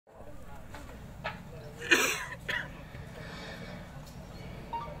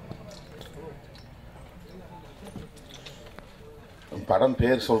படம்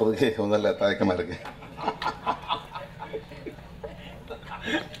பேர் சொல்கிறதுக்கே முதல்ல தயக்கமாக இருக்கு.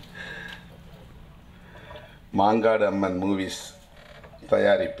 மாங்காடு அம்மன் மூவிஸ்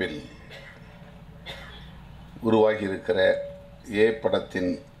தயாரிப்பில் உருவாகி இருக்கிற ஏ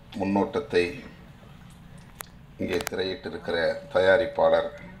படத்தின் முன்னோட்டத்தை இங்கே திரையிட்டிருக்கிற தயாரிப்பாளர்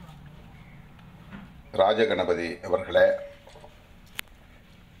ராஜகணபதி அவர்களே,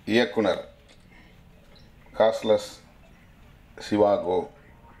 இயக்குனர் காஸ்லஸ்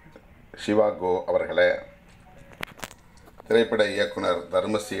சிவாகோ அவர்களே, திரைப்பட இயக்குனர்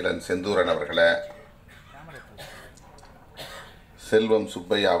தர்மசீலன் செந்தூரன் அவர்களே, செல்வம்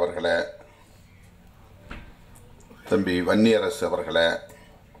சுப்பையா அவர்களே, தம்பி வன்னியரசு அவர்களே,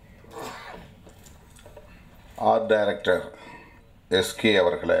 ஆர்ட் டைரக்டர் எஸ்கே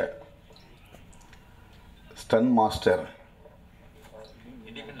அவர்களே, ஸ்டன் மாஸ்டர்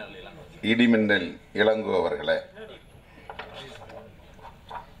இடிமின்னல் இளங்கோ அவர்களே,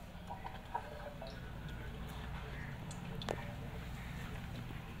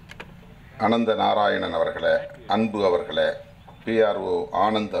 அனந்த நாராயணன் அவர்களே, அன்பு அவர்களே, PRO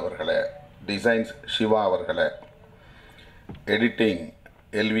ஆனந்த் அவர்களே, டிசைன்ஸ் சிவா அவர்களே, எடிட்டிங்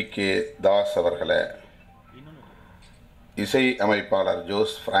LVK தாஸ் அவர்களே, இசை அமைப்பாளர்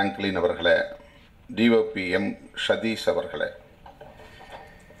ஜோஸ் பிராங்க்லின் அவர்களே, DOP M சதீஷ் அவர்களே,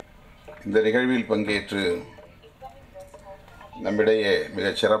 இந்த நிகழ்வில் பங்கேற்று நம்மிடையே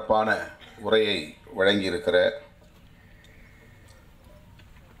மிகச் சிறப்பான உரையை வழங்கியிருக்கிற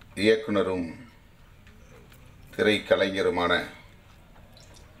இயக்குனரும் திரைக்கலைஞருமான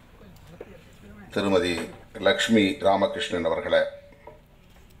திருமதி லக்ஷ்மி ராமகிருஷ்ணன் அவர்களே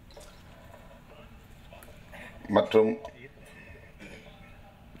மற்றும்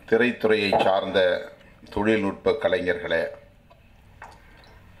திரைத்துறையை சார்ந்த தொழில்நுட்ப கலைஞர்களே,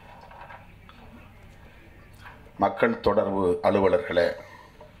 மக்கள் தொடர்பு அலுவலர்களே,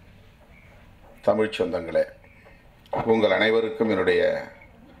 தமிழ்ச் சொந்தங்களே, உங்கள் அனைவருக்கும் என்னுடைய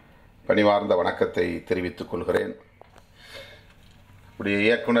பணிவார்ந்த வணக்கத்தை தெரிவித்துக் கொள்கிறேன்.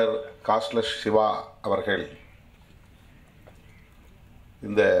 இயக்குனர் காஸ்லஸ் சிவா அவர்கள்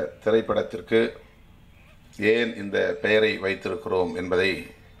இந்த திரைப்படத்திற்கு ஏன் இந்த பெயரை வைத்திருக்கிறோம் என்பதை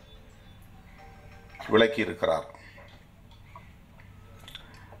விளக்கியிருக்கிறார்.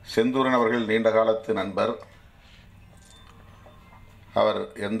 செந்தூரன் அவர்கள் நீண்ட காலத்து நண்பர். அவர்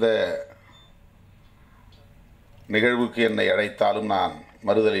எந்த நிகழ்வுக்கு என்னை அழைத்தாலும் நான்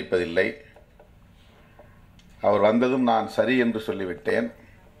மறுதளிப்பதில்லை. அவர் வந்ததும் நான் சரி என்று சொல்லிவிட்டேன்.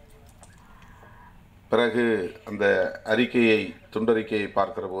 பிறகு அந்த துண்டறிக்கையை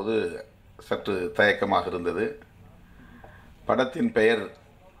பார்க்கிற போது சற்று தயக்கமாக இருந்தது. படத்தின் பெயர்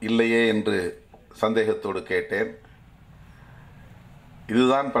இல்லையே என்று சந்தேகத்தோடு கேட்டேன்.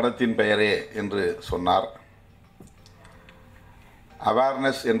 இதுதான் படத்தின் பெயரே என்று சொன்னார்.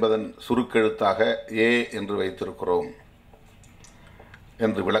 அவேர்னஸ் என்பதன் சுருக்கெழுத்தாக ஏ என்று வைத்திருக்கிறோம்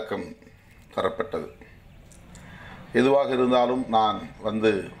என்று விளக்கம் தரப்பட்டது. எதுவாக இருந்தாலும் நான்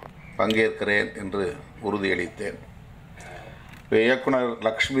வந்து பங்கேற்கிறேன் என்று உறுதியளித்தேன். இயக்குனர்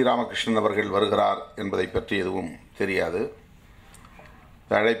லக்ஷ்மி ராமகிருஷ்ணன் அவர்கள் வருகிறார் என்பதை பற்றி எதுவும் தெரியாது.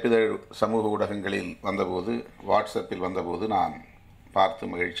 அழைப்பிதழ் சமூக ஊடகங்களில் வந்தபோது, வாட்ஸ்அப்பில் வந்தபோது நான்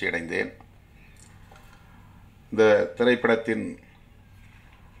பார்த்து மகிழ்ச்சி அடைந்தேன். இந்த திரைப்படத்தின்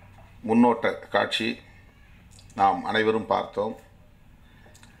முன்னோட்ட காட்சி நாம் அனைவரும் பார்த்தோம்.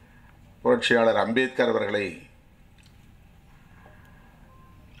 புரட்சியாளர் அம்பேத்கர் அவர்களை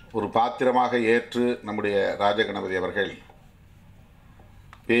ஒரு பாத்திரமாக ஏற்று நம்முடைய ராஜகணபதி அவர்கள்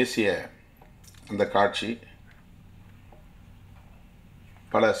பேசிய அந்த காட்சி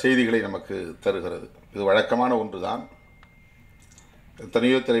பல செய்திகளை நமக்கு தருகிறது. இது வழக்கமான ஒன்றுதான்.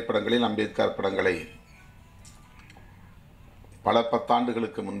 எத்தனையோ திரைப்படங்களில் அம்பேத்கர் படங்களை பல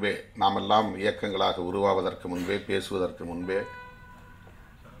பத்தாண்டுகளுக்கு முன்பே, நாமெல்லாம் இயக்கங்களாக உருவாவதற்கு முன்பே, பேசுவதற்கு முன்பே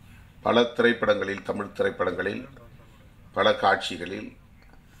பல திரைப்படங்களில், தமிழ் திரைப்படங்களில், பல காட்சிகளில்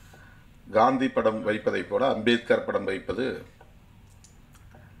காந்தி படம் வைப்பதைப் போல அம்பேத்கர் படம் வைப்பது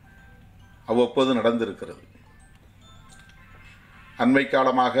அவ்வப்போது நடந்திருக்கிறது. அண்மை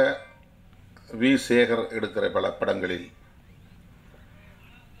காலமாக வி. சேகர் எடுக்கிற பல படங்களில்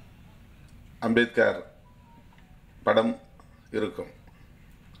அம்பேத்கர் படம் இருக்கும்.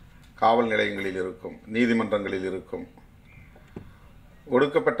 காவல் நிலையங்களில் இருக்கும், நீதிமன்றங்களில் இருக்கும்.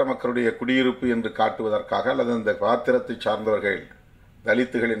 ஒடுக்கப்பட்ட மக்களுடைய குடியிருப்பு என்று காட்டுவதற்காக, அல்லது அந்த பாத்திரத்தை சார்ந்தவர்கள்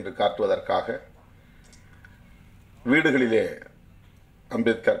தலித்துகள் என்று காட்டுவதற்காக வீடுகளிலே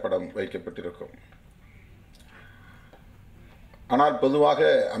அம்பேத்கர் படம் வைக்கப்பட்டிருக்கும். ஆனால்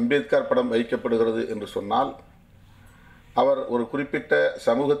பொதுவாக அம்பேத்கர் படம் வைக்கப்படுகிறது என்று சொன்னால் அவர் ஒரு குறிப்பிட்ட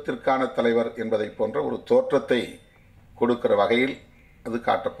சமூகத்திற்கான தலைவர் என்பதை போன்ற ஒரு தோற்றத்தை கொடுக்கிற வகையில் அது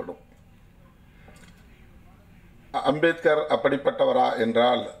காட்டப்படும். அம்பேத்கர் அப்படிப்பட்டவரா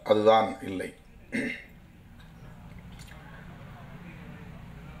என்றால் அதுதான் இல்லை.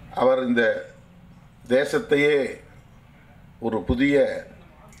 அவர் இந்த தேசத்தையே ஒரு புதிய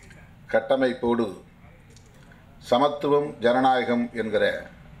கட்டமைப்போடு சமத்துவம் ஜனநாயகம் என்கிற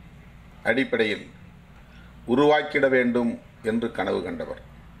அடிப்படையில் உருவாக்கிட வேண்டும் என்று கனவு கண்டவர்.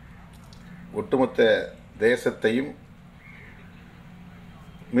 ஒட்டுமொத்த தேசத்தையும்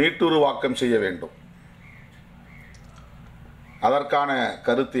மீட்டுருவாக்கம் செய்ய வேண்டும். அதற்கான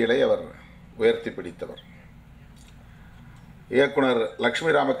கருத்தியலை அவர் உயர்த்தி பிடித்தவர். இயக்குனர்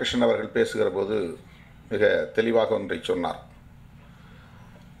லட்சுமி ராமகிருஷ்ணன் அவர்கள் பேசுகிற போது மிக தெளிவாக ஒன்றை சொன்னார்.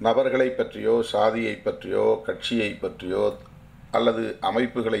 நபர்களை பற்றியோ சாதியை பற்றியோ கட்சியை பற்றியோ அல்லது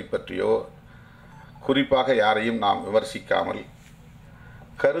அமைப்புகளை பற்றியோ குறிப்பாக யாரையும் நாம் விமர்சிக்காமல்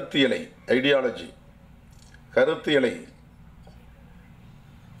கருத்தியலை கருத்தியலை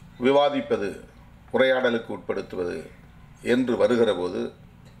விவாதிப்பது, உரையாடலுக்கு உட்படுத்துவது என்று வருகிற போது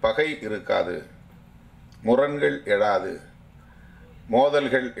பகை இருக்காது, முரண்கள் எழாது,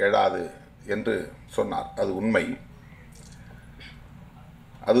 மோதல்கள் எழாது என்று சொன்னார். அது உண்மை,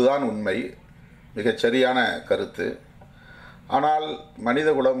 அதுதான் உண்மை, மிகச் சரியான கருத்து. ஆனால்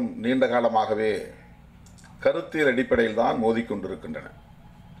மனிதகுலம் நீண்ட காலமாகவே கருத்தியல் அடிப்படையில் தான் மோதிக்கொண்டிருக்கின்றன.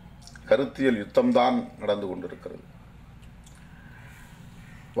 கருத்தியல் யுத்தம்தான் நடந்து கொண்டிருக்கிறது.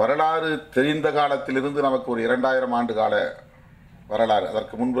 வரலாறு தெரிந்த காலத்திலிருந்து நமக்கு ஒரு 2000 ஆண்டு கால வரலாறு,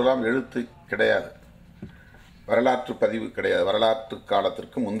 அதற்கு முன்பெல்லாம் எழுத்து கிடையாது, வரலாற்று பதிவு கிடையாது. வரலாற்று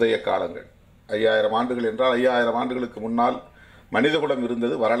காலத்திற்கு முந்தைய காலங்கள் 5000 ஆண்டுகள் என்றால் 5000 ஆண்டுகளுக்கு முன்னால் மனிதகுலம்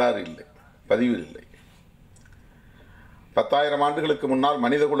இருந்தது, வரலாறு இல்லை, பதிவு இல்லை. 10,000 ஆண்டுகளுக்கு முன்னால்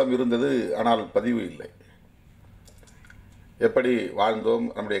மனிதகுலம் இருந்தது, ஆனால் பதிவு இல்லை. எப்படி வாழ்ந்தோம்,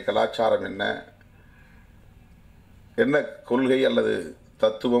 நம்முடைய கலாச்சாரம் என்ன, என்ன கொள்கை அல்லது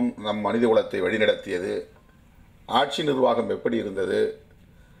தத்துவம் நம் மனித குலத்தை வழிநடத்தியது, ஆட்சி நிர்வாகம் எப்படி இருந்தது,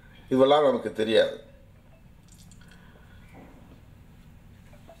 இதெல்லாம் நமக்கு தெரியாது.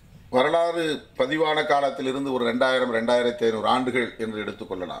 வரலாறு பதிவான காலத்திலிருந்து ஒரு 2000 2500 ஆண்டுகள் என்று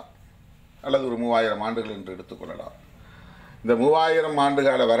எடுத்துக்கொள்ளலாம், அல்லது ஒரு 3000 ஆண்டுகள் என்று எடுத்துக்கொள்ளலாம். இந்த 3000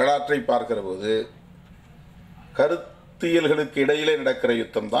 ஆண்டுகால வரலாற்றை பார்க்கிற போது கருத்தியல்களுக்கு இடையிலே நடக்கிற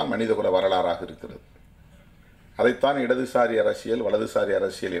யுத்தம் தான் மனிதகுல வரலாறாக இருக்கிறது. அதைத்தான் இடதுசாரி அரசியல், வலதுசாரி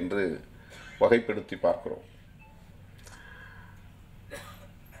அரசியல் என்று வகைப்படுத்தி பார்க்கிறோம்.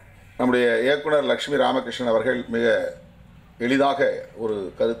 நம்முடைய இயக்குனர் லட்சுமி ராமகிருஷ்ணன் அவர்கள் மிக எளிதாக ஒரு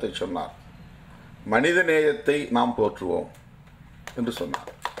கருத்தை சொன்னார். மனித நேயத்தை நாம் போற்றுவோம் என்று சொன்னார்.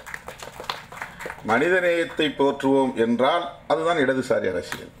 மனித நேயத்தை போற்றுவோம் என்றால் அதுதான் இடதுசாரி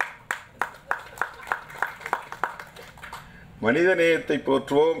அரசியல். மனித நேயத்தை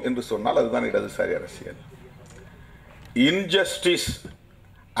போற்றுவோம் என்று சொன்னால் அதுதான் இடதுசாரி அரசியல். இன்ஜஸ்டிஸ்,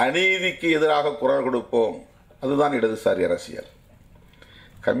 அநீதிக்கு எதிராக குரல் கொடுப்போம், அதுதான் இடதுசாரி அரசியல்.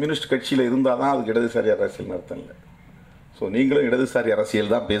 கம்யூனிஸ்ட் கட்சியில் இருந்தால் தான் அதுக்கு இடதுசாரி அரசியல் அர்த்தம் இல்லை. ஸோ நீங்களும் இடதுசாரி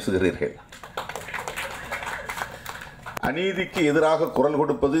அரசியல் தான் பேசுகிறீர்கள். அநீதிக்கு எதிராக குரல்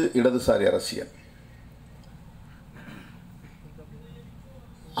கொடுப்பது இடதுசாரி அரசியல்.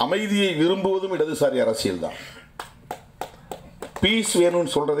 அமைதியை விரும்புவதும் இடதுசாரி அரசியல் தான். பீஸ்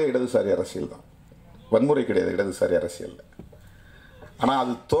வேணும்னு சொல்றதே இடதுசாரி அரசியல் தான். வன்முறை கிடையாது இடதுசாரி அரசியல். ஆனால்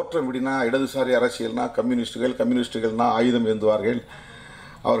அது தோற்றம் எப்படின்னா, இடதுசாரி அரசியல்னா கம்யூனிஸ்டுகள்னா ஆயுதம் ஏந்துவார்கள்,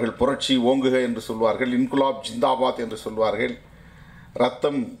 அவர்கள் புரட்சி ஓங்குக என்று சொல்வார்கள், இன்குலாப் ஜிந்தாபாத் என்று சொல்வார்கள்,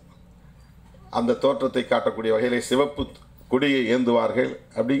 ரத்தம் அந்த தோற்றத்தை காட்டக்கூடிய வகையிலே சிவப்பு கொடியை ஏந்துவார்கள்,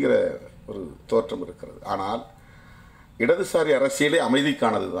 அப்படிங்கிற ஒரு தோற்றம் இருக்கிறது. ஆனால் இடதுசாரி அரசியலே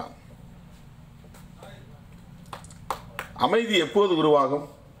அமைதிக்கானது தான். அமைதி எப்போது உருவாகும்?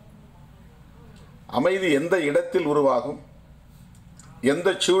 அமைதி எந்த இடத்தில் உருவாகும்? எந்த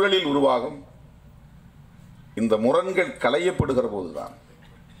சூழலில் உருவாகும்? இந்த முரண்கள் களையப்படுகிற போதுதான்,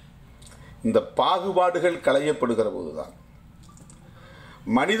 இந்த பாகுபாடுகள் களையப்படுகிற போதுதான்.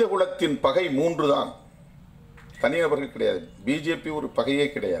 மனித குலத்தின் பகை 3 தான், தனிநபர்கள் கிடையாது. பிஜேபி ஒரு பகையே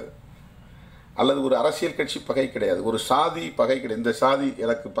கிடையாது, அல்லது ஒரு அரசியல் கட்சி பகை கிடையாது, ஒரு சாதி பகை கிடையாது. இந்த சாதி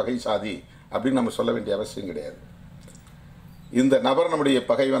எனக்கு பகை சாதி அப்படின்னு நம்ம சொல்ல வேண்டிய அவசியம் கிடையாது. இந்த நபர் நம்முடைய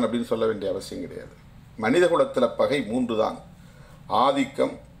பகைவன் அப்படின்னு சொல்ல வேண்டிய அவசியம் கிடையாது. மனித குலத்தில் பகை 3 தான்: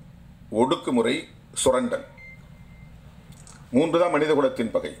 ஆதிக்கம், ஒடுக்குமுறை, சுரண்டல். 3 தான் மனித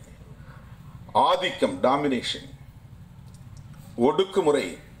குலத்தின் பகை. ஆதிக்கம், டாமினேஷன்; ஒடுக்குமுறை,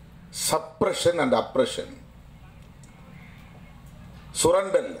 சப்ரஷன் அண்ட் அப்ரஷன்;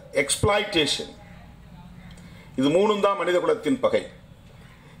 சுரண்டல், எக்ஸ்பிளாய்டேஷன். இது 3 தான் மனித குலத்தின் பகை.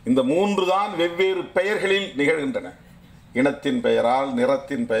 இந்த 3 தான் வெவ்வேறு பெயர்களில் நிகழ்கின்றன. இனத்தின் பெயரால்,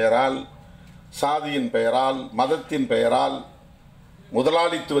 நிறத்தின் பெயரால், சாதியின் பெயரால், மதத்தின் பெயரால்,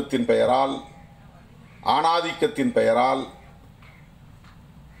 முதலாளித்துவத்தின் பெயரால், ஆணாதிக்கத்தின் பெயரால்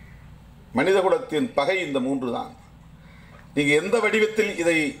மனிதகுலத்தின் பகை இந்த மூன்று தான். நீங்கள் எந்த வடிவத்தில்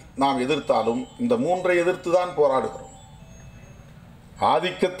இதை நாம் எதிர்த்தாலும் இந்த மூன்றை எதிர்த்து தான் போராடுகிறோம்.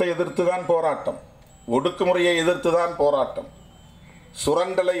 ஆதிக்கத்தை எதிர்த்து தான் போராட்டம், ஒடுக்குமுறையை எதிர்த்து தான் போராட்டம்,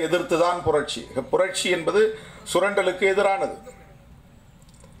 சுரண்டலை எதிர்த்து தான் புரட்சி. புரட்சி என்பது சுரண்டலுக்கு எதிரானது,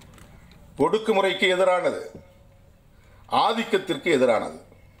 ஒடுக்குமுறைக்கு எதிரானது, ஆதிக்கத்திற்கு எதிரானது.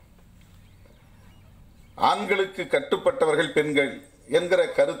 ஆண்களுக்கு கட்டுப்பட்டவர்கள் பெண்கள் என்கிற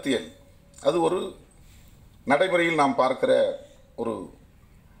கருத்தியல் அது ஒரு நடைமுறையில் நாம் பார்க்கிற ஒரு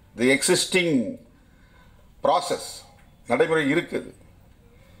தி எக்ஸிஸ்டிங் ப்ராசஸ் நடைமுறை இருக்குது.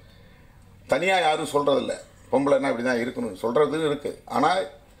 தனியாக யாரும் சொல்கிறதில்ல, பொம்பளைன்னா இப்படி தான் இருக்கணும்னு சொல்கிறது இருக்குது. ஆனால்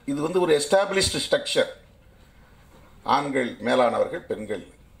இது வந்து ஒரு எஸ்டாப்ளிஷ்டு ஸ்ட்ரக்சர். ஆண்கள் மேலானவர்கள், பெண்கள்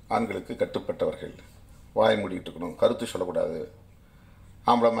ஆண்களுக்கு கட்டுப்பட்டவர்கள், வாய் மூடிக்கிட்டு இருக்கணும், கருத்து சொல்லக்கூடாது,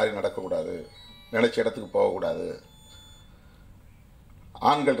 ஆம்பளை மாதிரி நடக்கக்கூடாது, நினைச்ச இடத்துக்கு போகக்கூடாது,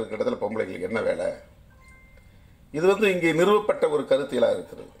 ஆண்கள் இருக்கிற இடத்துல பொம்பளைகளுக்கு என்ன வேலை, இது வந்து இங்கே நிறுவப்பட்ட ஒரு கருத்தியலாக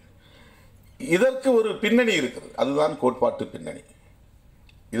இருக்கிறது. இதற்கு ஒரு பின்னணி இருக்கிறது, அதுதான் கோட்பாட்டு பின்னணி.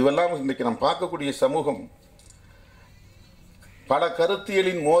 இதுவெல்லாம் இன்றைக்கு நாம் பார்க்கக்கூடிய சமூகம் பல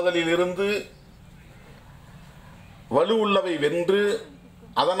கருத்தியலின் மோதலிலிருந்து வலுவுள்ளவை வென்று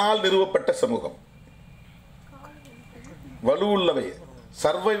அதனால் நிறுவப்பட்ட சமூகம். வலுவுள்ளவை,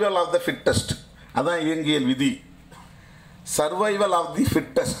 சர்வைவல் ஆஃப் த ஃபிட்டஸ்ட், அதான் இயங்கியல் விதி. சர்வைவல் ஆஃப் தி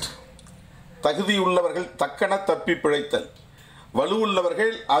ஃபிட்டஸ்ட், தகுதியுள்ளவர்கள் தக்கன தப்பி பிழைத்தல்.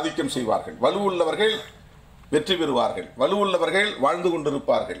 வலுவுள்ளவர்கள் ஆதிக்கம் செய்வார்கள், வலுவுள்ளவர்கள் வெற்றி பெறுவார்கள், வலுவுள்ளவர்கள் வாழ்ந்து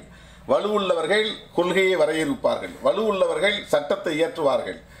கொண்டிருப்பார்கள், வலுவுள்ளவர்கள் கொள்கையை வரையறுப்பார்கள், வலுவுள்ளவர்கள் சட்டத்தை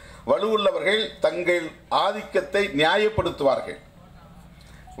இயற்றுவார்கள், வலுவுள்ளவர்கள் தங்கள் ஆதிக்கத்தை நியாயப்படுத்துவார்கள்,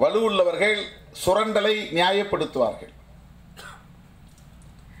 வலுவுள்ளவர்கள் சுரண்டலை நியாயப்படுத்துவார்கள்.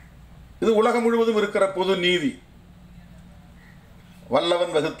 இது உலகம் முழுவதும் இருக்கிற பொது நீதி,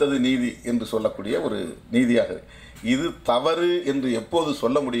 வல்லவன் வகுத்தது நீதி என்று சொல்லக்கூடிய ஒரு நீதியாக. இது தவறு என்று எப்போது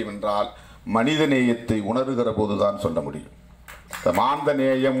சொல்ல முடியும் என்றால் மனிதநேயத்தை உணர்கிற போதுதான் சொல்ல முடியும். மாந்த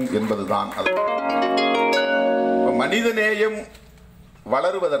நேயம் என்பதுதான் அது. மனிதநேயம்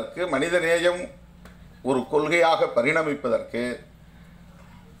வளருவதற்கு, மனிதநேயம் ஒரு கொள்கையாக பரிணமிப்பதற்கு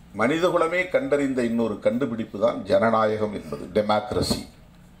மனிதகுலமே கண்டறிந்த இன்னொரு கண்டுபிடிப்பு தான் ஜனநாயகம் என்பது, டெமோக்ரசி.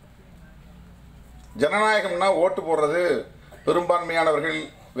 ஜனநாயகம்னா ஓட்டு போடுறது, பெரும்பான்மையானவர்கள்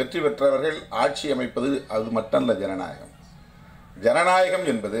வெற்றி பெற்றவர்கள் ஆட்சி அமைப்பது, அது மட்டுமல்ல ஜனநாயகம். ஜனநாயகம்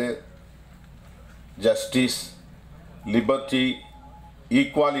என்பது justice, liberty,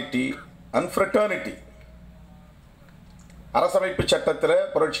 equality and fraternity. அரசமைப்பு சட்டத்தில்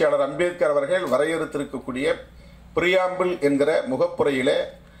புரட்சியாளர் அம்பேத்கர் அவர்கள் வரையறுத்திருக்கக்கூடிய பிரியாம்பிள் என்கிற முகப்புரையில்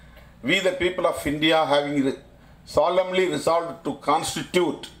we the people of India having solemnly resolved to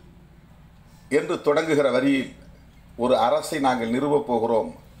constitute என்று தொடங்குகிற வரியில் ஒரு அரசை நாங்கள் நிறுவப் போகிறோம்,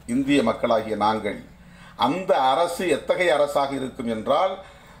 இந்திய மக்களாகிய நாங்கள். அந்த அரசு எத்தகைய அரசாக இருக்கும் என்றால்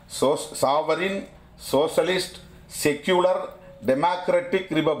sovereign, socialist, secular,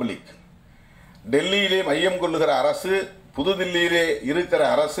 democratic republic. டெல்லியிலே மையம் கொள்ளுகிற அரசு, புதுதில்லியிலே இருக்கிற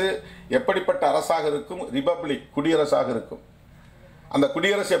அரசு எப்படிப்பட்ட அரசாக இருக்கும்? ரிபப்ளிக், குடியரசாக இருக்கும். அந்த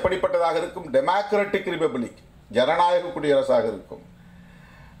குடியரசு எப்படிப்பட்டதாக இருக்கும்? டெமோக்ராட்டிக் ரிபப்ளிக், ஜனநாயக குடியரசாக இருக்கும்.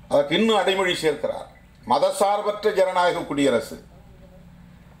 அதற்கு இன்னும் அடைமொழி சேர்க்கிறார், மதசார்பற்ற ஜனநாயக குடியரசு.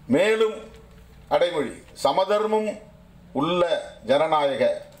 மேலும் அடைமொழி, சமதர்மம் உள்ள ஜனநாயக,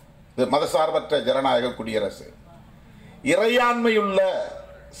 மதசார்பற்ற ஜனநாயக குடியரசு, இறையாண்மையுள்ள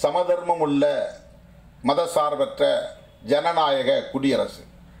சமதர்மம் உள்ள மதசார்பற்ற ஜனநாயக குடியரசு.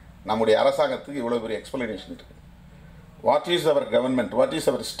 நம்முடைய அரசாங்கத்துக்கு இவ்வளோ பெரிய எக்ஸ்பிளனேஷன் இருக்கு. What is our government, what is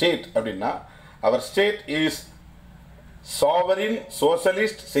our state அப்படின்னா, அவர் state is sovereign,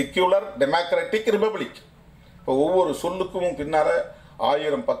 socialist, secular, democratic republic. இப்போ ஒவ்வொரு சொல்லுக்கும் பின்னால்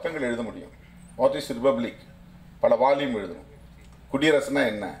 1000 பக்கங்கள் எழுத முடியும். வாட் இஸ் ரிபப்ளிக், பல வால்யூம் எழுதணும். குடியரசுனா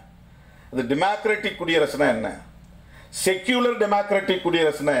என்ன, அது டெமோக்ராட்டிக் குடியரசுனா என்ன, செக்யூலர் டெமோக்ராட்டிக்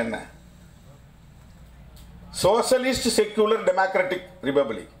குடியரசுனா என்ன, socialist, secular, democratic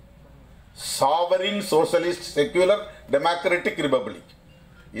republic, sovereign, socialist, secular, democratic republic.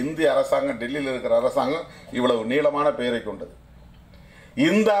 இந்திய அரசாங்கம், டெல்லியில் இருக்கிற அரசாங்கம் இவ்வளவு நீளமான பெயரை கொண்டது.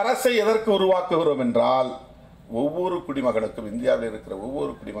 இந்த அரசை எதற்கு உருவாக்குகிறோம் என்றால், ஒவ்வொரு குடிமகனுக்கும், இந்தியாவில் இருக்கிற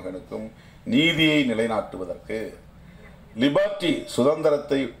ஒவ்வொரு குடிமகனுக்கும் நீதியை நிலைநாட்டுவதற்கு, லிபர்ட்டி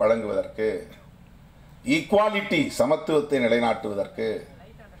சுதந்திரத்தை வழங்குவதற்கு, ஈக்குவாலிட்டி சமத்துவத்தை நிலைநாட்டுவதற்கு,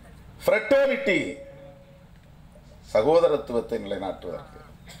 ஃப்ரெட்டர்னிட்டி சகோதரத்துவத்தை நிலைநாட்டுவதற்கு.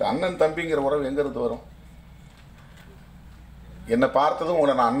 அண்ணன் தம்பிங்கிற உறவு எங்கிருந்து வரும்? என்னை பார்த்ததும்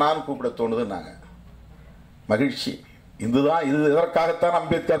உங்களை நான் அண்ணான்னு கூப்பிட தோணுதுன்னாங்க, மகிழ்ச்சி. இதற்காகத்தான்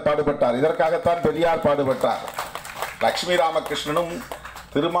அம்பேத்கர் பாடுபட்டார், இதற்காகத்தான் பெரியார் பாடுபட்டார். லட்சுமி ராமகிருஷ்ணனும்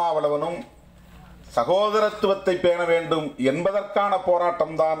திருமாவளவனும் சகோதரத்துவத்தை பேண வேண்டும் என்பதற்கான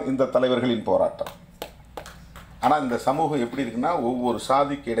போராட்டம் தான் இந்த தலைவர்களின் போராட்டம். ஆனால் இந்த சமூகம் எப்படி இருக்குன்னா, ஒவ்வொரு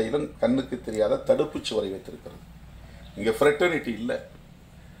சாதிக்கு இடையிலும் கண்ணுக்கு தெரியாத தடுப்பு சுவரை வைத்திருக்கிறது. இங்கே ஃப்ரெட்டர்னிட்டி இல்லை.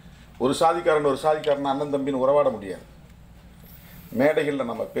 ஒரு சாதிக்காரன் அண்ணன் தம்பின்னு உறவாட முடியாது. மேடைகளில்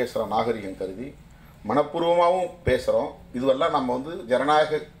நம்ம பேசுகிறோம், நாகரிகம் கருதி மனப்பூர்வமாகவும் பேசுகிறோம். இதுவெல்லாம் நம்ம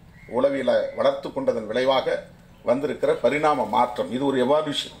ஜனநாயக உளவியலை வளர்த்து கொண்டதன் விளைவாக வந்திருக்கிற பரிணாம மாற்றம். இது ஒரு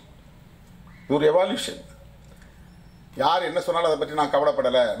எவால்யூஷன். யார் என்ன சொன்னாலும் அதை பற்றி நான்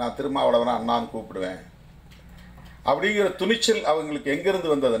கவலைப்படலை, நான் திருமாவளவனா அண்ணான்னு கூப்பிடுவேன் அப்படிங்கிற துணிச்சல் அவங்களுக்கு எங்கிருந்து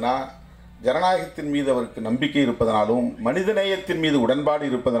வந்ததுன்னா, ஜனநாயகத்தின் மீது அவருக்கு நம்பிக்கை இருப்பதனாலும், மனிதநேயத்தின் மீது உடன்பாடு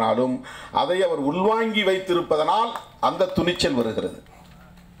இருப்பதனாலும், அதை அவர் உள்வாங்கி வைத்திருப்பதனால் அந்த துணிச்சல் வருகிறது,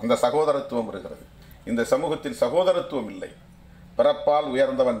 அந்த சகோதரத்துவம் வருகிறது. இந்த சமூகத்தில் சகோதரத்துவம் இல்லை. பிறப்பால்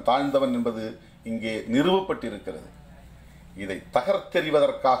உயர்ந்தவன் தாழ்ந்தவன் என்பது இங்கே நிறுவப்பட்டிருக்கிறது. இதை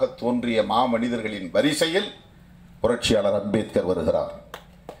தகர்த்தெறிவதற்காக தோன்றிய மாமனிதர்களின் வரிசையில் புரட்சியாளர் அம்பேத்கர் வருகிறார்.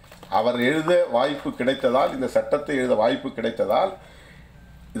 அவர் எழுத வாய்ப்பு கிடைத்ததால், இந்த சட்டத்தை எழுத வாய்ப்பு கிடைத்ததால்,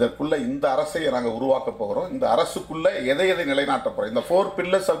 இதற்குள்ள இந்த அரசை நாங்கள் உருவாக்க போகிறோம். இந்த அரசுக்குள்ள எதை நிலைநாட்ட போகிறோம்? இந்த 4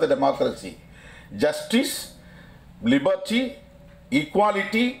 pillars of the democracy, justice, liberty,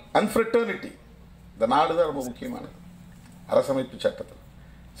 equality and fraternity. இந்த 4 தான் ரொம்ப முக்கியமானது அரசமைப்பு சட்டத்தில்.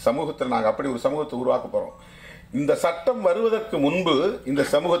 சமூகத்தில் நாங்கள் அப்படி ஒரு சமூகத்தை உருவாக்க போகிறோம். இந்த சட்டம் வருவதற்கு முன்பு இந்த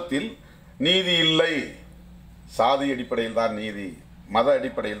சமூகத்தில் நீதி இல்லை. சாதி அடிப்படையில் தான் நீதி, மத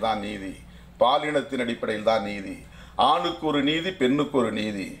அடிப்படையில் தான் நீதி, பாலினத்தின் அடிப்படையில் தான் நீதி, ஆணுக்கு ஒரு நீதி, பெண்ணுக்கு ஒரு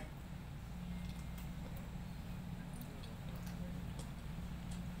நீதி.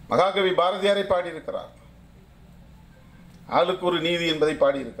 மகாகவி பாரதியாரை பாடியிருக்கிறார். ஆளுக்கு ஒரு நீதி என்பதை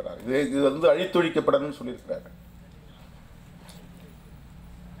பாடியிருக்கிறார். இது அழித்தொழிக்கப்படணும்னு சொல்லியிருக்கிறார்.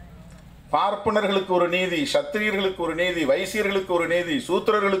 பார்ப்பனர்களுக்கு ஒரு நீதி, சத்திரியர்களுக்கு ஒரு நீதி, வைசியர்களுக்கு ஒரு நீதி,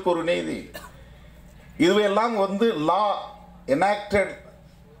 சூத்திரர்களுக்கு ஒரு நீதி. இதுவெல்லாம் லா எனாக்டட்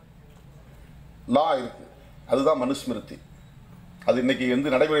லா இருக்கு. அதுதான் மனுஸ்மிருதி. அது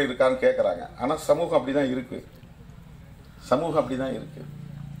இன்னைக்கு நடைமுறை இருக்கான்னு கேட்குறாங்க. ஆனால் சமூகம் அப்படிதான் இருக்கு.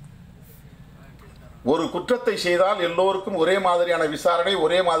 ஒரு குற்றத்தை செய்தால் எல்லோருக்கும் ஒரே மாதிரியான விசாரணை,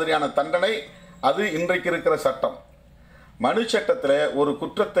 ஒரே மாதிரியான தண்டனை. அது இன்றைக்கு இருக்கிற சட்டம். மனு சட்டத்தில் ஒரு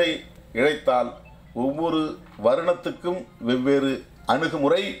குற்றத்தை இழைத்தால் ஒவ்வொரு வருணத்துக்கும் வெவ்வேறு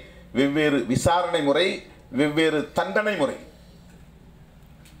அணுகுமுறை, வெவ்வேறு விசாரணை முறை, வெவ்வேறு தண்டனை முறை.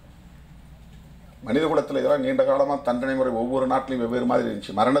 மனித குலத்தில் இதெல்லாம் நீண்ட காலமாக தண்டனை முறை ஒவ்வொரு நாட்டிலையும் வெவ்வேறு மாதிரி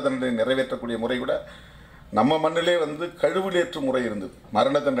இருந்துச்சு. மரண தண்டனை நிறைவேற்றக்கூடிய முறை கூட நம்ம மண்ணிலே கழுவிலேற்று முறை இருந்தது.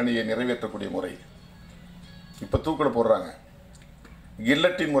 மரண தண்டனையை நிறைவேற்றக்கூடிய முறை இப்போ தூக்கில் போடுறாங்க.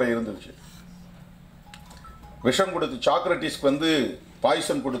 கில்லட்டின் முறை இருந்துச்சு. விஷம் கொடுத்து சாக்ரட்டிஸ்க்கு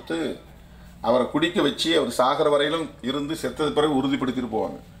பாய்சன் கொடுத்து அவரை குடிக்க வச்சு அவர் சாகிற வரையிலும் இருந்து செத்தது பிறகு உறுதிப்படுத்திட்டு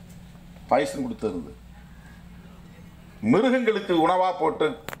போவாங்க. பாய்சன் கொடுத்தது. மிருகங்களுக்கு உணவாக போட்டு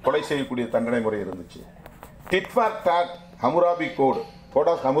கொலை செய்யக்கூடிய தண்டனை முறை இருந்துச்சு. Did for dot, Hammurabi code,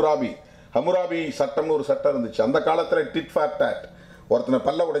 code of Hammurabi சட்டம்னு ஒரு சட்டம் இருந்துச்சு. அந்த காலத்தில் டிட் ஃபார் டாட். ஒருத்தனை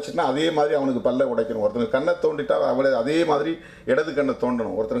பல்ல உடைச்சிட்டுனா அதே மாதிரி அவனுக்கு பல்ல உடைக்கணும். ஒருத்தனுக்கு கண்ணை தோண்டிட்டா அவளை அதே மாதிரி இடது கண்ணை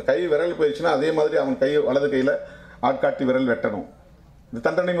தோண்டணும். ஒருத்தனுக்கு கை விரல் போயிடுச்சுன்னா அதே மாதிரி அவன் வலது கையில் ஆட்காட்டி விரல் வெட்டணும். இந்த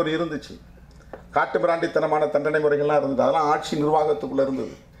தண்டனை முறை இருந்துச்சு. காட்டு மிராண்டித்தனமான தண்டனை முறைகள்லாம் இருந்தது. அதெல்லாம் ஆட்சி நிர்வாகத்துக்குள்ளே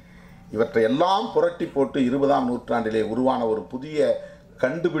இருந்தது. இவற்றை எல்லாம் புரட்டி போட்டு 20ஆம் நூற்றாண்டிலே உருவான ஒரு புதிய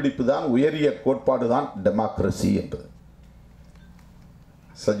கண்டுபிடிப்பு தான், உயரிய கோட்பாடு தான் டெமோக்ரஸி என்பது,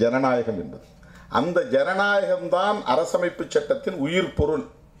 ஜனநாயகம் என்பது. அந்த ஜனநாயகம்தான் அரசமைப்பு சட்டத்தின் உயிர் பொருள்.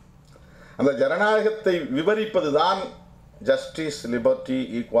 அந்த ஜனநாயகத்தை விவரிப்பது தான் justice, liberty,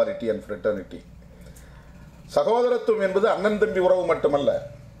 equality and fraternity. சகோதரத்துவம் என்பது அண்ணன் தம்பி உறவு மட்டுமல்ல,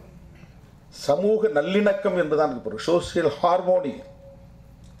 சமூக நல்லிணக்கம் என்பதுதான் பொருள். சோசியல் ஹார்மோனி,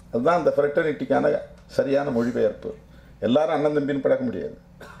 அதுதான் அந்த ஃப்ரெட்டர்னிட்டிக்கான சரியான மொழிபெயர்ப்பு. எல்லாரும் அண்ணன் தம்பின்னு பழக்க முடியாது,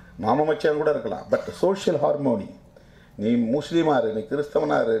 மாமா மச்சான் கூட இருக்கலாம். But social harmony. நீ முஸ்லீமாரு, நீ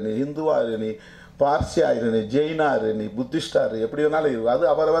கிறிஸ்தவனாரு, நீ இந்துவாரு, நீ பார்சியாரு, நீ ஜெயினாரு, நீ புத்திஸ்டாரு, எப்படி வேணாலும் இரு. அது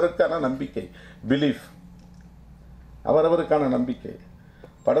அவரவருக்கான நம்பிக்கை, பிலீஃப், அவரவருக்கான நம்பிக்கை.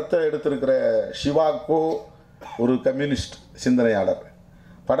 படத்தை எடுத்திருக்கிற சிவாக்கோ ஒரு கம்யூனிஸ்ட் சிந்தனையாளர்.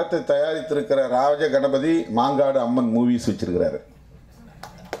 படத்தை தயாரித்திருக்கிற ராஜ கணபதி மாங்காடு அம்மன் மூவிஸ் வச்சிருக்கிறாரு.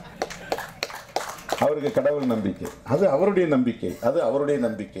 அவருக்கு கடவுள் நம்பிக்கை, அது அவருடைய நம்பிக்கை, அது அவருடைய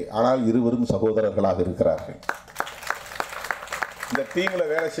நம்பிக்கை. ஆனால் இருவரும் சகோதரர்களாக இருக்கிறார்கள். இந்த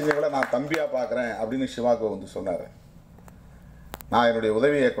டீமில் வேலை செஞ்சவங்கள நான் தம்பியாக பார்க்குறேன் அப்படின்னு சிவாக்கு சொன்னார். நான் என்னுடைய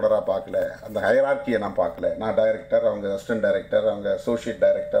உதவி இயக்குனராக பார்க்கல, அந்த ஹையரார்க்கியை நான் பார்க்கல. நான் டைரக்டர், அவங்க அசிஸ்டன்ட் டைரக்டர், அவங்க அசோசியேட்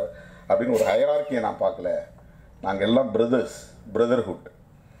டைரக்டர் அப்படின்னு ஒரு ஹையரார்க்கியை நான் பார்க்கல. நாங்கள் எல்லாம் பிரதர்ஸ், பிரதர்ஹுட்.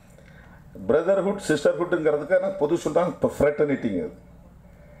 பிரதர்ஹுட் சிஸ்டர்ஹுட்டுங்கிறதுக்கு நான் பொது சொல்கிறாங்க. இப்போ ஃப்ரெட்டர்னிட்டிங்கிறது,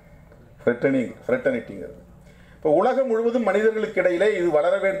 ஃப்ரெட்டர்னிட்டிங்கிறது இப்போ உலகம் முழுவதும் மனிதர்களுக்கு இடையிலே இது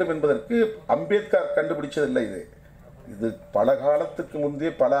வளர வேண்டும் என்பதற்கு அம்பேத்கர் கண்டுபிடிச்சதில்லை. இது பல காலத்துக்கு முன்பே,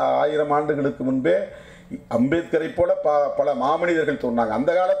 பல ஆயிரம் ஆண்டுகளுக்கு முன்பே அம்பேத்கரை போல பல மாமனிதர்கள் தோன்றாங்க.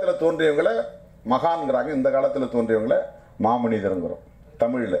 அந்த காலத்தில் தோன்றியவங்களை மகான்கிறாங்க, இந்த காலத்தில் தோன்றியவங்களை மாமனிதருங்கிறோம்.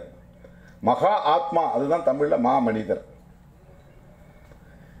 தமிழில் மகா ஆத்மா, அதுதான் தமிழில் மாமனிதர்.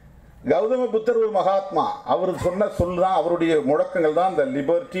 கௌதம புத்தர் ஒரு மகாத்மா. அவர் சொன்ன சொல் தான், அவருடைய முழக்கங்கள் தான் இந்த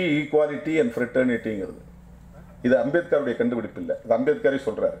லிபர்ட்டி, ஈக்குவாலிட்டி அண்ட் ஃப்ரெட்டர்னிட்டிங்கிறது. இது அம்பேத்கருடைய கண்டுபிடிப்பு இல்லை, இது அம்பேத்கரே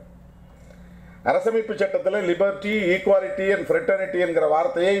சொல்றாரு. அரசமைப்பு சட்டத்தில் லிபர்ட்டி, ஈக்குவாலிட்டி அண்ட் ஃப்ரெட்டர்னிட்டி என்கிற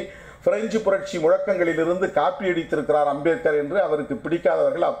வார்த்தையை பிரெஞ்சு புரட்சி முழக்கங்களிலிருந்து காப்பி அடித்திருக்கிறார் அம்பேத்கர் என்று அவருக்கு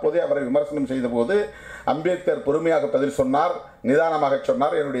பிடிக்காதவர்கள் அப்போதே அவரை விமர்சனம் செய்த போது அம்பேத்கர் பொறுமையாக பதில் சொன்னார், நிதானமாக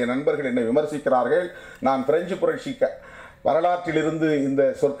சொன்னார். என்னுடைய நண்பர்கள் என்னை விமர்சிக்கிறார்கள், நான் பிரெஞ்சு புரட்சி வரலாற்றிலிருந்து இந்த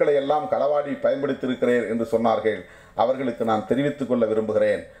சொற்களை எல்லாம் களவாடி பயன்படுத்தியிருக்கிறேன் என்று சொன்னார்கள். அவர்களுக்கு நான் தெரிவித்துக் கொள்ள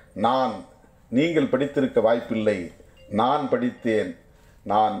விரும்புகிறேன், நீங்கள் படித்திருக்க வாய்ப்பில்லை, நான் படித்தேன்.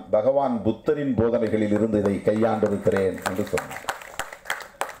 நான் பகவான் புத்தரின் போதனைகளில் இருந்து இதை கையாண்டிருக்கிறேன் என்று சொன்னார்.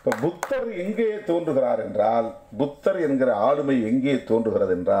 இப்போ புத்தர் எங்கே தோன்றுகிறார் என்றால், புத்தர் என்கிற ஆளுமை எங்கே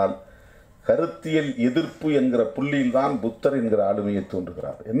தோன்றுகிறது என்றால், கருத்தியல் எதிர்ப்பு என்கிற புள்ளியில் தான் புத்தர் என்கிற ஆளுமையை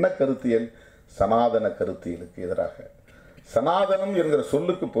தோன்றுகிறார். என்ன கருத்தியல்? சனாதன கருத்தியலுக்கு எதிராக. சனாதனம் என்கிற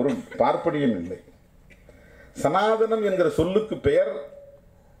சொல்லுக்கு பொருள் பார்ப்பனியம் இல்லை. சனாதனம் என்கிற சொல்லுக்கு பெயர்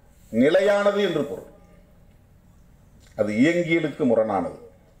நிலையானது என்று பொருள். அது இயங்கியலுக்கு முரணானது.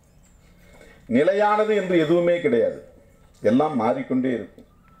 நிலையானது என்று எதுவுமே கிடையாது, எல்லாம் மாறிக்கொண்டே இருக்கும்.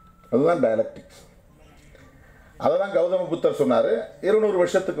 அதுதான் டயலக்டிக்ஸ். அதை தான் கௌதம புத்தர் சொன்னார். 200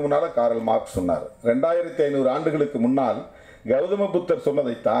 வருஷத்துக்கு முன்னால் காரல் மார்க்ஸ் சொன்னார். 2500 ஆண்டுகளுக்கு முன்னால் கௌதம புத்தர்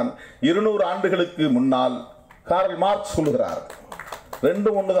சொன்னதைத்தான் 200 ஆண்டுகளுக்கு முன்னால் காரல் மார்க்ஸ் சொல்லுகிறார்.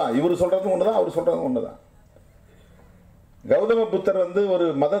 ரெண்டும் ஒன்று தான். இவர் சொல்றதும் ஒன்று தான், அவர் சொல்றதும் ஒன்று தான். கௌதம புத்தர் ஒரு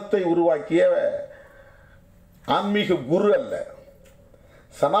மதத்தை உருவாக்கிய ஆன்மீக குரு அல்ல.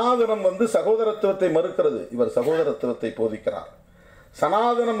 சனாதனம் சகோதரத்துவத்தை மறுக்கிறது, இவர் சகோதரத்துவத்தை போதிக்கிறார்.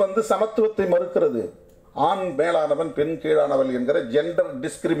 சனாதனம் சமத்துவத்தை மறுக்கிறது, ஆண் மேலானவன் பெண் கீழானவள் என்கிற ஜெண்டர்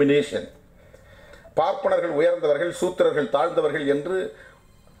டிஸ்கிரிமினேஷன். பார்ப்பனர்கள் உயர்ந்தவர்கள், சூத்திரர்கள் தாழ்ந்தவர்கள் என்று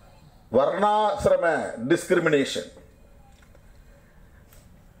வர்ணாசிரம டிஸ்கிரிமினேஷன்,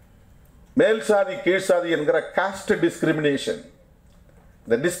 மேல் சாதி கீழ் சாதி என்கிற காஸ்ட் டிஸ்கிரிமினேஷன்.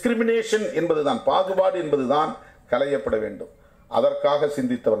 இந்த டிஸ்கிரிமினேஷன் என்பதுதான், பாகுபாடு என்பதுதான் களையப்பட வேண்டும். அதற்காக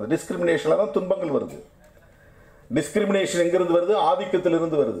சிந்தித்தவர். டிஸ்கிரிமினேஷன்ல தான் துன்பங்கள் வருது. டிஸ்கிரிமினேஷன் எங்கிருந்து வருது?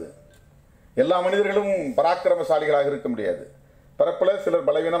 ஆதிக்கத்திலிருந்து வருது. எல்லா மனிதர்களும் பராக்கிரமசாலிகளாக இருக்க முடியாது. பிறப்பில் சிலர்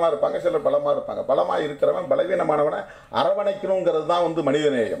பலவீனமாக இருப்பாங்க, சிலர் பலமாக இருப்பாங்க. பலமாக இருக்கிறவன் பலவீனமானவனை அரவணைக்கணுங்கிறது தான்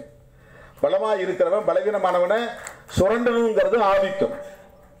மனிதநேயம். பலமாக இருக்கிறவன் பலவீனமானவனை சுரண்டணுங்கிறது ஆதிக்கம்.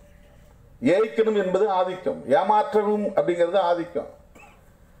 ஏய்க்கணும் என்பது ஆதிக்கம். ஏமாற்றணும் அப்படிங்கிறது ஆதிக்கம்.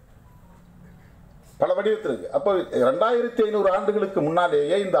 பல வடிவத்திற்கு. அப்போ 2500 ஆண்டுகளுக்கு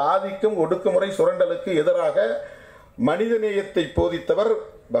முன்னாலேயே இந்த ஆதிக்கம், ஒடுக்குமுறை, சுரண்டலுக்கு எதிராக மனிதநேயத்தை போதித்தவர்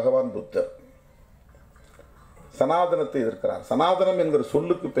பகவான் புத்தர். சனாதனத்தை எதிர்க்கிறார். சனாதனம் என்கிற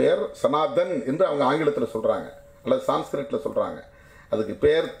சொல்லுக்கு பெயர் சனாதன் என்று அவங்க ஆங்கிலத்தில் சொல்றாங்க, அல்லது சான்ஸ்கிரிட்ல சொல்றாங்க. அதுக்கு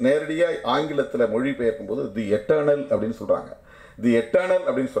பெயர் நேரடியாக ஆங்கிலத்தில் மொழி பெயர்க்கும் போது தி எட்டர்னல் அப்படின்னு சொல்றாங்க. தி எட்டர்னல்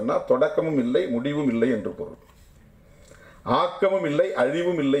அப்படின்னு சொன்னால் தொடக்கமும் இல்லை முடிவும் இல்லை என்று பொருள், ஆக்கமும் இல்லை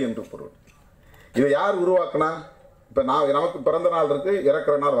அழிவும் இல்லை என்று பொருள். இதை யார் உருவாக்கினா? இப்போ நமக்கு பிறந்த நாள் இருக்கு,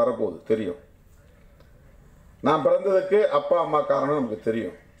 இறக்குற நாள் வரப்போகுது தெரியும். நான் பிறந்ததுக்கு அப்பா அம்மா காரணம் நமக்கு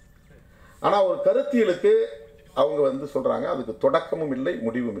தெரியும். ஆனால் ஒரு கருத்தியலுக்கு அவங்க சொல்றாங்க அதுக்கு தொடக்கமும் இல்லை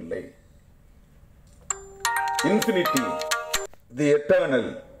முடிவும் இல்லை. இன்ஃபினிட்டி, தி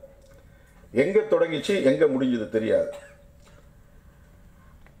எட்டர்னல். எங்க தொடங்கிச்சு எங்க முடிஞ்சது தெரியாது.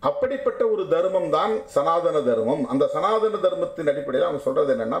 அப்படிப்பட்ட ஒரு தர்மம் தான் சனாதன தர்மம். அந்த சனாதன தர்மத்தின் அடிப்படையில் அவங்க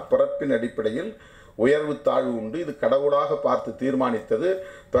சொல்றது என்னன்னா, பிறப்பின் அடிப்படையில் உயர்வு தாழ்வு உண்டு, இது கடவுளாக பார்த்து தீர்மானித்தது.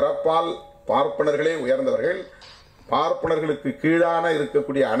 பிறப்பால் பார்ப்பனர்களே உயர்ந்தவர்கள், பார்ப்பனர்களுக்கு கீழான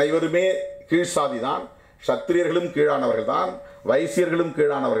இருக்கக்கூடிய அனைவருமே கீழ்சாதி தான். சத்திரியர்களும் கீழானவர்கள் தான், வைசியர்களும்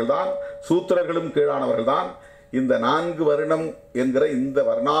கீழானவர்கள் தான், சூத்திரர்களும் கீழானவர்கள் தான். இந்த 4 வருணம் என்கிற இந்த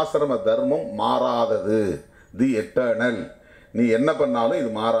வர்ணாசிரம தர்மம் மாறாதது, தி எட்டர்னல். நீ என்ன பண்ணாலும் இது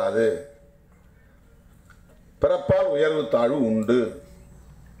மாறாது. பிறப்பால் உயர்வு தாழ்வு உண்டு.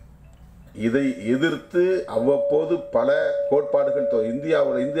 இதை எதிர்த்து அவ்வப்போது பல கோட்பாடுகள்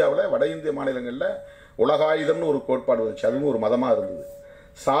இந்தியாவில் வட இந்திய மாநிலங்களில் உலகாயுதம்னு ஒரு கோட்பாடு வந்துச்சு, அதுவும் ஒரு மதமாக இருந்தது.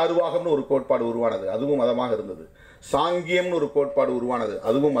 சார்வாகம்னு ஒரு கோட்பாடு உருவானது, அதுவும் மதமாக இருந்தது. சாங்கியம்னு ஒரு கோட்பாடு உருவானது,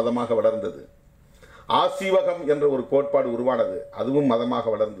 அதுவும் மதமாக வளர்ந்தது. ஆசீவகம் என்ற ஒரு கோட்பாடு உருவானது. அதுவும்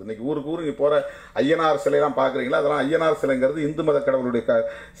மதமாக வளர்ந்து இன்னைக்கு ஊருக்கு ஊர் நீ போகிற ஐயனார் சிலையெல்லாம் பார்க்குறீங்களா? அதெல்லாம் ஐயனார் சிலைங்கிறது இந்து மத கடவுளுடைய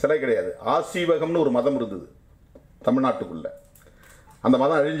சிலை கிடையாது. ஆசீவகம்னு ஒரு மதம் இருந்தது தமிழ்நாட்டுக்குள்ள. அந்த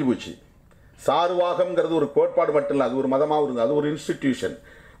மதம் அழிஞ்சு போச்சு. சார்வாகம்ங்கிறது ஒரு கோட்பாடு மட்டும் இல்லை, அது ஒரு மதமாக இருந்தது. அது ஒரு இன்ஸ்டிடியூஷன்.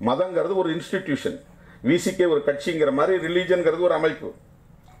 மதங்கிறது ஒரு இன்ஸ்டிடியூஷன். விசிகே ஒரு கட்சிங்கிற மாதிரி ரிலீஜன்கிறது ஒரு அமைப்பு.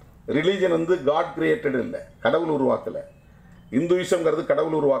 ரிலீஜன் வந்து காட் கிரியேட்டட் இல்லை, கடவுள் உருவாக்கலை. இந்துயிசம்ங்கிறது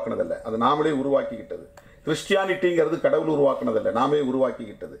கடவுள் உருவாக்குனதில்லை, அது நாமளே உருவாக்கிக்கிட்டது. கிறிஸ்டியானிட்டிங்கிறது கடவுள் உருவாக்குனதில்லை, நாமே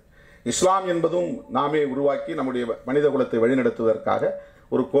உருவாக்கிக்கிட்டது. இஸ்லாம் என்பதும் நாமே உருவாக்கி நம்முடைய மனித குலத்தை வழிநடத்துவதற்காக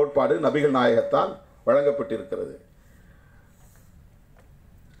ஒரு கோட்பாடு நபிகள் நாயகத்தால் வழங்கப்பட்டிருக்கிறது.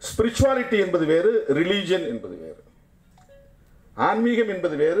 ஸ்பிரிச்சுவாலிட்டி என்பது வேறு, ரிலீஜன் என்பது வேறு. ஆன்மீகம்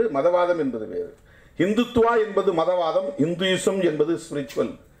என்பது வேறு, மதவாதம் என்பது வேறு. இந்துத்துவா என்பது மதவாதம், இந்துயிசம் என்பது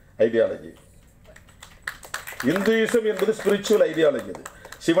ஸ்பிரிச்சுவல் ஐடியாலஜி. இந்துயிசம் என்பது ஸ்பிரிச்சுவல் ஐடியாலஜி.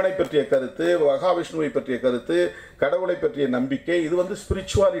 சிவனை பற்றிய கருத்து, மகாவிஷ்ணுவை பற்றிய கருத்து, கடவுளை பற்றிய நம்பிக்கை, இது வந்து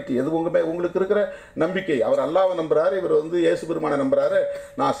ஸ்பிரிச்சுவாலிட்டி. அது உங்களுக்கு இருக்கிற நம்பிக்கை. அவர் அல்லாஹ்வை நம்புறாரு, இவர் வந்து இயேசு பெருமானை நம்புறாரு,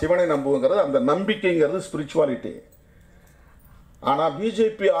 நான் சிவனை நம்புங்கிறது அந்த நம்பிக்கைங்கிறது ஸ்பிரிச்சுவாலிட்டி. ஆனால்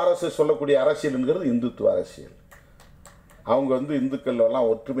பிஜேபி ஆர்எஸ்எஸ் சொல்லக்கூடிய அரசியல்ங்கிறது இந்துத்துவ அரசியல். அவங்க வந்து இந்துக்கள் எல்லாம்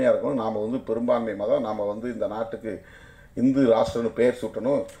ஒற்றுமையாக இருக்கணும், நாம் வந்து பெரும்பான்மை மதம், நாம் வந்து இந்த நாட்டுக்கு இந்து ராஷ்டிரன்னு பேர்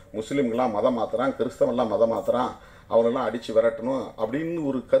சூட்டணும், முஸ்லீம்கெல்லாம் மதம் மாற்றுறான், கிறிஸ்தவெல்லாம் மதம் மாற்றுறான், அவனெல்லாம் அடித்து விரட்டணும் அப்படின்னு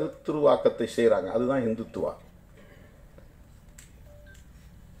ஒரு கருத்துருவாக்கத்தை செய்கிறாங்க. அதுதான் இந்துத்துவா.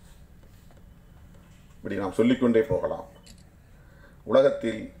 இப்படி நாம் சொல்லிக்கொண்டே போகலாம்.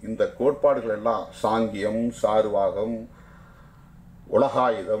 உலகத்தில் இந்த கோட்பாடுகள் எல்லாம் சாங்கியம், சார்வாகம்,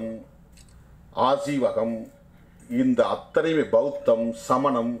 உலகாயுதம், ஆசீவகம், இந்த அத்தனையுமே பௌத்தம்,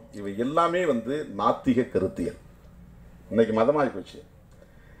 சமணம், இவை எல்லாமே வந்து நாத்திக கருத்தியல். இன்னைக்கு மதமாகி போச்சு.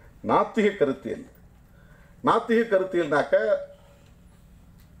 நாத்திக கருத்தியல். நாத்திக கருத்தியல்னாக்க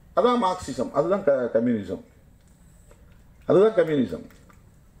அதான் மார்க்சிசம், அதுதான் கம்யூனிசம். அதுதான் கம்யூனிசம்.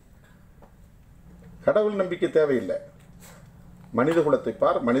 கடவுள் நம்பிக்கை தேவையில்லை. மனித குலத்தை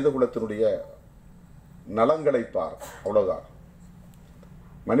பார், மனித குலத்தினுடைய நலங்களை பார், அவ்வளவுதான்.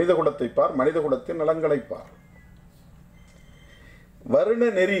 மனித குலத்தை பார், மனித குலத்தின் நலங்களை பார். வருண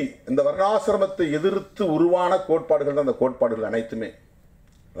நெறி, இந்த வர்ணாசிரமத்தை எதிர்த்து உருவான கோட்பாடுகள் தான் அந்த கோட்பாடுகள் அனைத்துமே.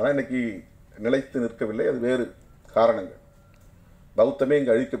 அதெல்லாம் இன்னைக்கு நிலைத்து நிற்கவில்லை, அது வேறு காரணங்கள். பௌத்தமே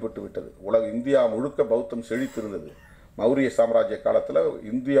இங்கு அழிக்கப்பட்டு விட்டது. இந்தியா முழுக்க பௌத்தம் செழித்திருந்தது. மௌரிய சாம்ராஜ்ய காலத்தில்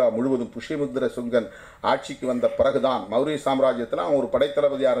இந்தியா முழுவதும் புஷ்யமுத்திர சுங்கன் ஆட்சிக்கு வந்த பிறகுதான், மௌரிய சாம்ராஜ்யத்தில் அவன் ஒரு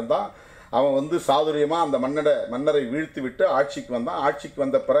படைத்தளபதியாக இருந்தான். அவன் வந்து சாதுரியமாக அந்த மன்னரை வீழ்த்தி விட்டு ஆட்சிக்கு வந்தான். ஆட்சிக்கு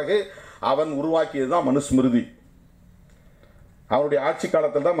வந்த பிறகு அவன் உருவாக்கியது தான் மனுஸ்மிருதி. அவனுடைய ஆட்சி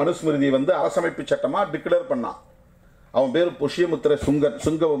காலத்தில் தான் மனுஸ்மிருதியை வந்து அரசமைப்பு சட்டமாக டிக்ளேர் பண்ணான். அவன் பேர் புஷ்யமுத்திர சுங்கன்,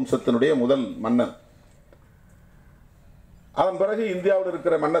 சுங்க வம்சத்தினுடைய முதல் மன்னன். அதன் பிறகு இந்தியாவில்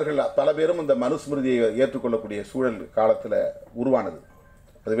இருக்கிற மன்னர்கள் பல பேரும் இந்த மனுஸ்மிருதியை ஏற்றுக்கொள்ளக்கூடிய சூழல் காலத்தில் உருவானது.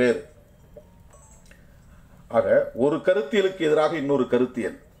 அது வேறு. ஆக ஒரு கருத்தியலுக்கு எதிராக இன்னொரு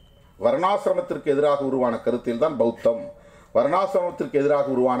கருத்தியல். வர்ணாசிரமத்திற்கு எதிராக உருவான கருத்தியல் தான் பௌத்தம். வர்ணாசிரமத்திற்கு எதிராக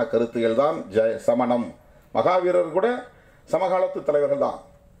உருவான கருத்தியல் தான் சமணம். மகாவீரர் கூட சமகாலத்து தலைவர்கள் தான்.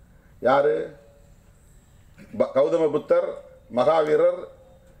 யாரு? கௌதம புத்தர், மகாவீரர்,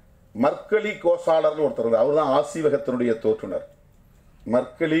 மர்க்கலி கோசாலர் ஒருத்தர், அவர் தான் ஆசீவகத்தினுடைய தோற்றுனர்.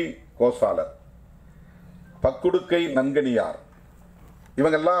 மர்க்கலி கோசாலர், பக்குடுக்கை நன்கனியார்,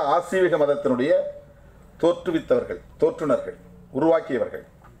 இவங்கெல்லாம் ஆசீவக மதத்தினுடைய தோற்றுவித்தவர்கள், தோற்றுனர்கள், உருவாக்கியவர்கள்.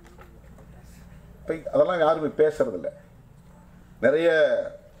 அதெல்லாம் யாருமே பேசுறதில்ல. நிறைய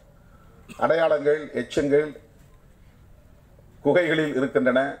அடையாளங்கள், எச்சங்கள் குகைகளில்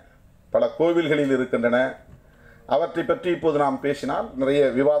இருக்கின்றன, பல கோவில்களில் இருக்கின்றன. அவற்றை பற்றி இப்போது நாம் பேசினால் நிறைய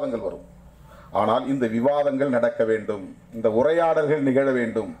விவாதங்கள் வரும். ஆனால் இந்த விவாதங்கள் நடக்க வேண்டும், இந்த உரையாடல்கள் நிகழ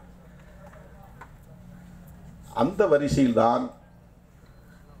வேண்டும். அந்த வரிசையில்தான்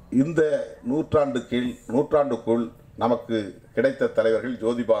இந்த நூற்றாண்டுக்குள் நமக்கு கிடைத்த தலைவர்கள்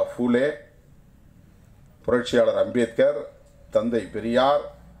ஜோதிபா ஃபூலே, புரட்சியாளர் அம்பேத்கர், தந்தை பெரியார்,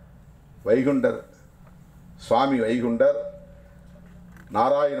 வைகுண்டர், சுவாமி வைகுண்டர்,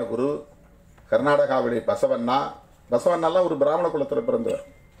 நாராயணகுரு, கர்நாடகாவிலே பசவண்ணாலாம் ஒரு பிராமண குலத்தில் பிறந்தவர்.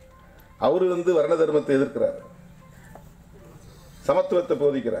 அவரு வந்து வர்ண தர்மத்தை எதிர்க்கிறார், சமத்துவத்தை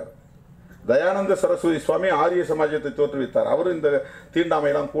போதிக்கிறார். தயானந்த சரஸ்வதி சுவாமி ஆரிய சமாஜத்தை தோற்றுவித்தார். அவரு இந்த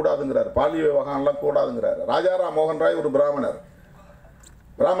தீண்டாமையெல்லாம் கூடாதுங்கிறார், பாலிய விவகாரம்லாம் கூடாதுங்கிறார். ராஜாராம் மோகன் ராய் ஒரு பிராமணர்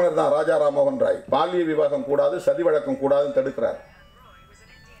தான். ராஜாராம் மோகன் ராய் பாலிய விவாகம் கூடாது, சதி வழக்கம் கூடாதுன்னு தடுக்கிறார்.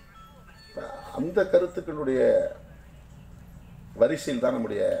 அந்த கருத்துக்களுடைய வரிசையில் தான்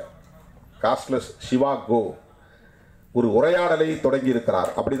நம்முடைய காஸ்ட்லெஸ் சிவா கோ ஒரு உரையாடலை தொடங்கி இருக்கிறார்.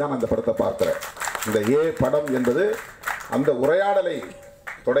 அப்படிதான் அந்த படத்தை பார்க்கிறேன். இந்த படம் என்பது அந்த உரையாடலை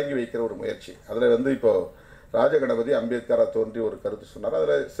தொடங்கி வைக்கிற ஒரு முயற்சி. அதில் வந்து இப்போது ராஜகணபதி அம்பேத்கரை தோன்றி ஒரு கருத்து சொன்னார்.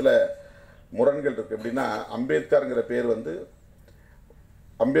 அதில் சில முரண்கள் இருக்குது. எப்படின்னா, அம்பேத்கருங்கிற பேர் வந்து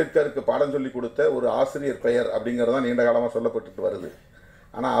அம்பேத்கருக்கு பாடம் சொல்லி கொடுத்த ஒரு ஆசிரியர் பெயர் அப்படிங்கிறது தான் நீண்ட காலமாக சொல்லப்பட்டு வருது.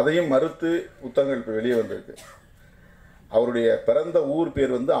 ஆனால் அதையும் மறுத்து புத்தகங்கள் இப்போ வெளியே வந்திருக்கு. அவருடைய பிறந்த ஊர்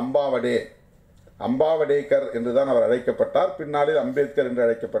பேர் வந்து அம்பாவடே, அம்பாவடேக்கர் என்று தான் அவர் அழைக்கப்பட்டார். பின்னாளில் அம்பேத்கர் என்று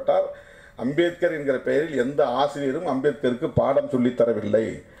அழைக்கப்பட்டார். அம்பேத்கர் என்கிற பெயரில் எந்த ஆசிரியரும் அம்பேத்கருக்கு பாடம் சொல்லித்தரவில்லை.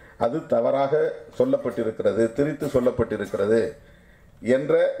 அது தவறாக சொல்லப்பட்டிருக்கிறது, திரித்து சொல்லப்பட்டிருக்கிறது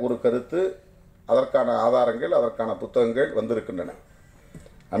என்ற ஒரு கருத்து, அதற்கான ஆதாரங்கள், அதற்கான புத்தகங்கள் வந்திருக்கின்றன.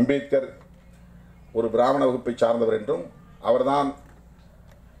 அம்பேத்கர் ஒரு பிராமண வகுப்பை சார்ந்தவர் என்றும், அவர்தான்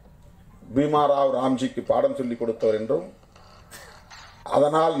பீமாராவ் ராம்ஜிக்கு பாடம் சொல்லிக் கொடுத்தவர் என்றும்,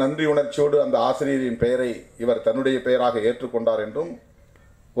 அதனால் நன்றி உணர்ச்சியோடு அந்த ஆசிரியரின் பெயரை இவர் தன்னுடைய பெயராக ஏற்றுக்கொண்டார் என்றும்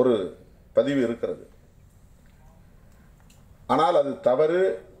ஒரு பதிவு இருக்கிறது. ஆனால் அது தவறு.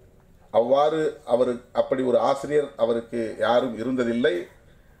 அவ்வாறு அப்படி ஒரு ஆசிரியர் அவருக்கு யாரும் இருந்ததில்லை.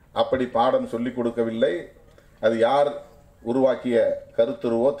 அப்படி பாடம் சொல்லிக் கொடுக்கவில்லை. அது யார் உருவாக்கிய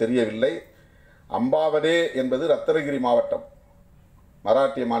கருத்துருவோ தெரியவில்லை. அம்பாவடே என்பது ரத்னகிரி மாவட்டம்,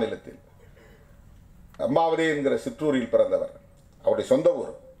 மராட்டிய மாநிலத்தில். அம்பாவடே என்கிற சிற்றூரில் பிறந்தவர், அவருடைய சொந்த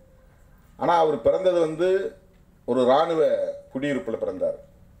ஊர். ஆனால் அவர் பிறந்தது வந்து ஒரு இராணுவ குடியிருப்பில் பிறந்தார்.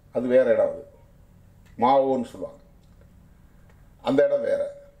 அது வேற இடம், அது மாவோன்னு சொல்லுவாங்க, அந்த இடம் வேற.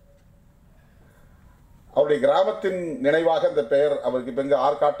 அவருடைய கிராமத்தின் நினைவாக அந்த பெயர் அவருக்கு இப்போ இங்கே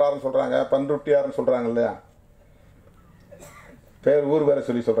ஆற்காட்டார்னு சொல்கிறாங்க, பன்ருட்டியார்னு சொல்கிறாங்க இல்லையா, பேர் ஊர் வேற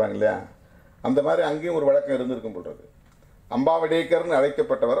சொல்லி சொல்கிறாங்க இல்லையா, அந்த மாதிரி அங்கேயும் ஒரு வழக்கம் இருந்திருக்கும் போன்றது. அம்பாவடேக்கர்னு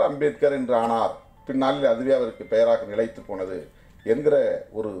அழைக்கப்பட்டவர் அம்பேத்கர் என்று ஆனார். பின்னாளில் அதுவே அவருக்கு பெயராக நிலைத்து போனது என்கிற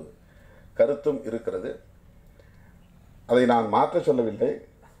ஒரு கருத்தும் இருக்கிறது. அதை நான் மாற்ற சொல்லவில்லை.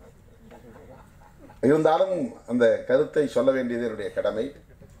 இருந்தாலும் அந்த கருத்தை சொல்ல வேண்டியது என்னுடைய கடமை.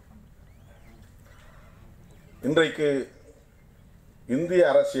 இன்றைக்கு இந்திய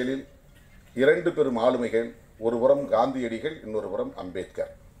அரசியலில் இரண்டு பெரும் ஆளுமைகள், ஒரு புறம் காந்தியடிகள், இன்னொரு புறம்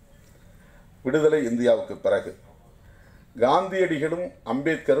அம்பேத்கர். விடுதலை இந்தியாவுக்கு பிறகு காந்தியடிகளும்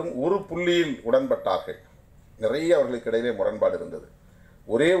அம்பேத்கரும் ஒரு புள்ளியில் உடன்பட்டார்கள். நிறைய அவர்களுக்கு இடையிலே முரண்பாடு இருந்தது.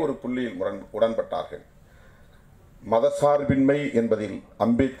 ஒரே ஒரு புள்ளியில் உடன்பட்டார்கள். மதசார்பின்மை என்பதில்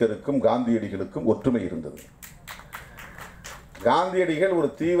அம்பேத்கருக்கும் காந்தியடிகளுக்கும் ஒற்றுமை இருந்தது. காந்தியடிகள் ஒரு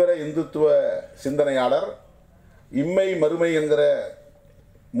தீவிர இந்துத்துவ சிந்தனையாளர். இம்மை மறுமை என்கிற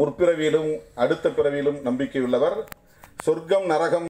முற்பிறவியிலும் அடுத்த பிறவியிலும் நம்பிக்கையுள்ளவர். சொர்க்கம் நரகம்